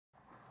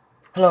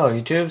Hello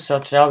YouTube, so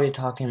today I'll be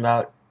talking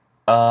about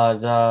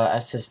the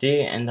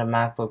SSD in the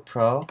MacBook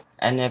Pro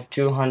and if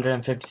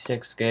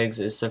 256 gigs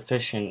is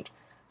sufficient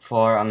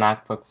for a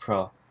MacBook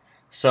Pro.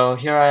 So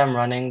here I am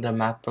running the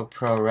MacBook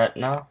Pro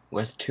Retina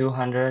with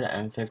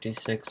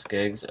 256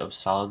 gigs of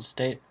solid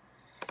state,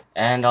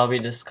 and I'll be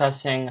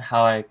discussing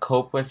how I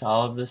cope with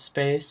all of this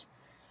space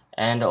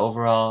and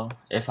overall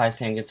if I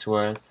think it's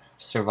worth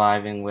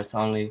surviving with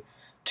only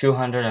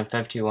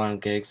 251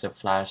 gigs of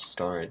flash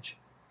storage.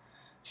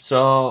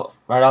 So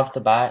right off the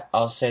bat,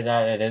 I'll say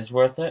that it is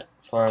worth it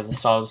for the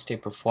solid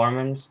state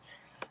performance,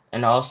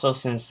 and also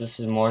since this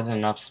is more than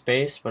enough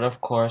space, but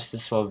of course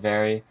this will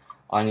vary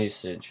on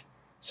usage.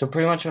 So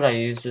pretty much what I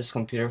use this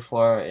computer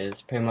for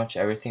is pretty much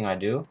everything I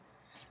do.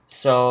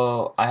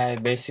 So I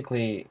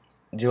basically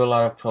do a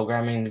lot of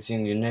programming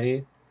using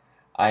Unity.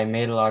 I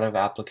made a lot of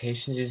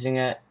applications using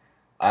it.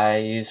 I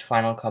use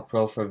Final Cut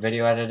Pro for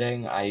video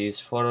editing. I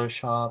use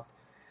Photoshop.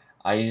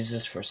 I use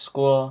this for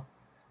school.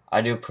 I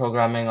do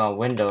programming on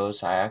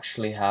Windows. I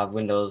actually have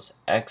Windows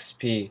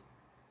XP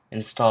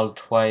installed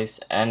twice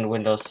and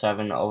Windows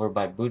 7 over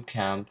by Boot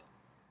Camp.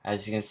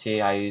 As you can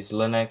see, I use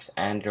Linux,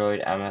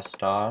 Android,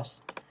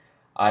 MS-DOS.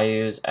 I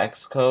use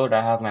Xcode.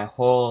 I have my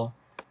whole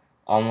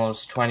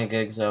almost 20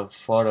 gigs of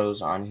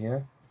photos on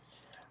here.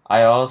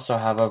 I also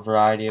have a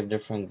variety of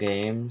different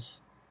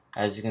games.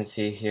 As you can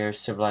see here,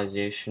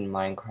 Civilization,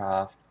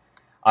 Minecraft.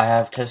 I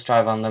have Test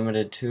Drive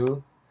Unlimited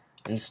 2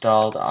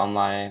 installed on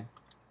my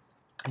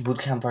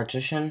Bootcamp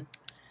partition,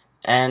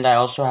 and I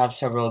also have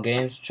several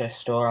games which I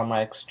store on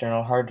my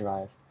external hard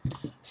drive.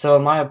 So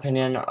in my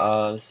opinion,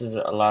 this is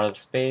a lot of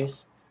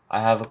space. I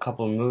have a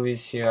couple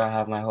movies here. I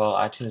have my whole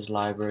iTunes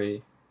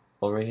library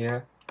over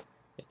here.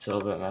 It's a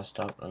little bit messed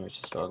up. Let me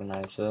just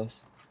organize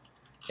this.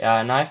 Yeah,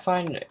 and I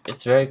find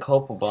it's very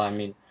copeable. I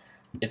mean,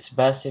 it's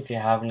best if you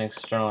have an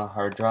external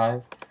hard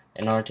drive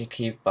in order to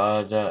keep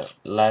the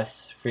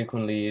less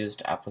frequently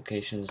used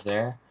applications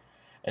there,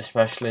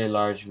 especially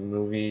large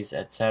movies,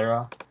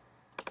 etc.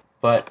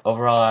 But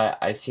overall,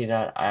 I see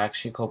that I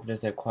actually coped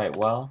with it quite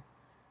well.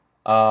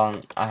 I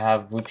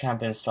have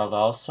Bootcamp installed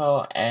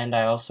also, and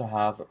I also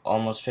have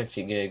almost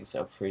 50 gigs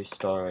of free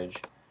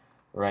storage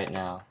right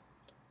now.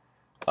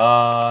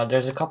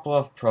 There's a couple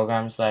of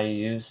programs that I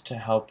use to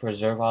help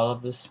preserve all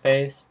of this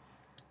space,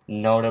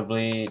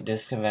 notably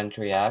Disk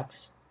Inventory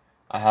X.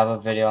 I have a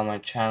video on my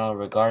channel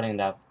regarding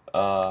that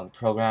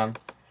program,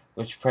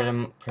 which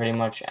pretty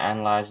much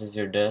analyzes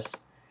your disk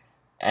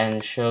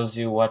and shows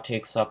you what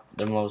takes up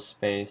the most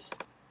space,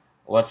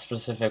 what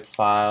specific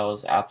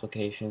files,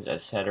 applications,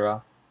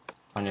 etc.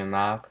 on your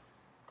Mac.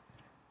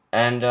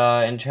 And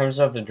in terms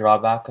of the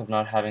drawback of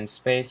not having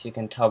space, you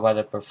can tell by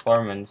the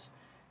performance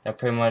that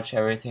pretty much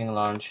everything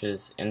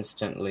launches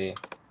instantly.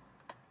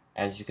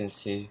 As you can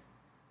see,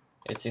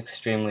 it's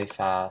extremely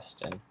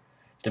fast, and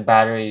the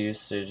battery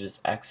usage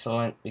is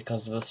excellent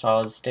because of the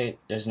solid state.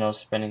 There's no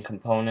spinning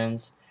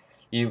components.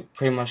 You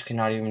pretty much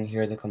cannot even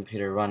hear the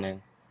computer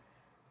running.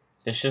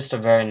 It's just a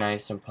very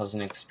nice and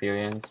pleasant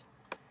experience.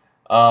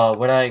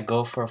 Would I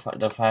go for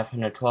the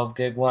 512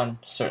 gig one?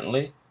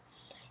 Certainly.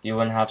 You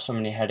wouldn't have so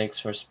many headaches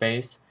for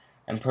space.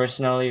 And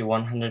personally,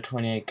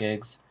 128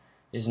 gigs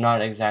is not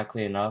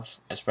exactly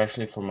enough,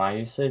 especially for my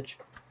usage.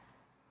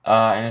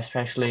 And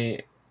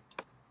especially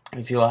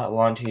if you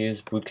want to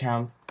use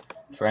Bootcamp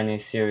for any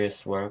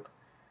serious work.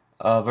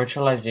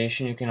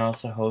 Virtualization, you can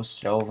also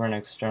host it over an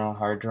external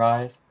hard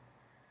drive.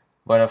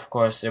 But of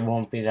course, it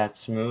won't be that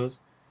smooth.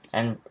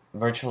 And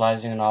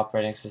virtualizing an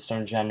operating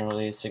system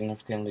generally is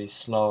significantly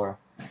slower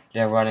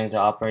than running the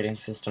operating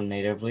system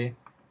natively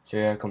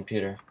through your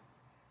computer.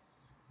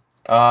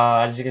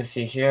 As you can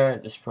see here,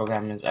 this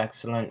program is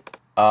excellent.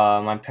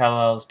 My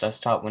Parallels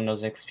Desktop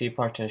Windows XP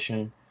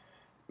partition,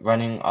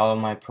 running all of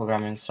my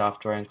programming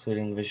software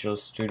including Visual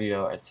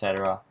Studio,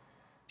 etc.,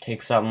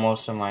 takes up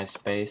most of my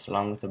space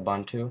along with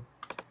Ubuntu.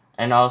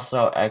 And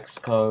also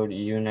Xcode,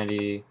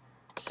 Unity,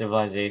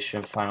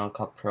 Civilization, Final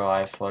Cut Pro,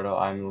 iPhoto,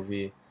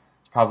 iMovie,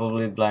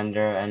 probably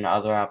Blender, and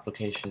other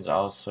applications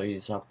also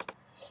use up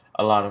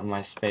a lot of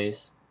my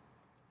space.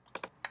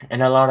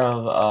 And a lot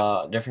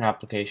of different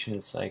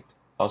applications like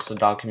also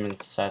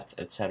documents, sets,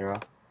 etc.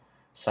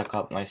 suck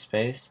up my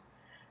space.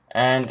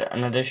 And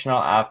an additional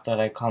app that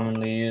I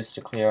commonly use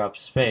to clear up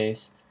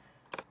space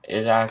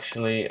is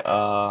actually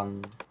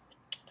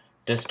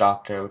Disk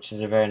Doctor, which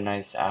is a very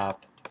nice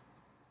app.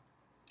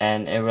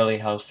 And it really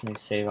helps me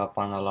save up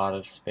on a lot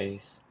of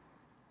space.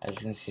 As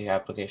you can see,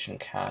 application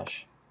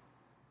cache.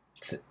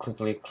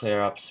 Quickly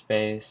clear up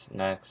space,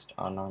 next,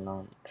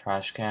 on,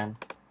 trash can,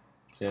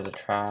 clear the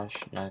trash,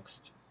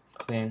 next,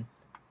 clean,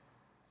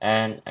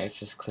 and I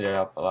just cleared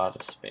up a lot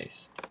of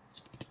space.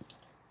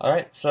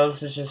 Alright, so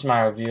this is just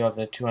my review of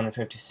the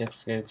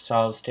 256 gig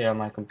solid state on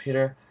my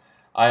computer.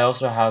 I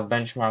also have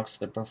benchmarks of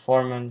the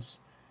performance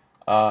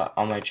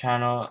on my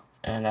channel,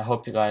 and I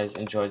hope you guys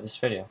enjoyed this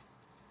video.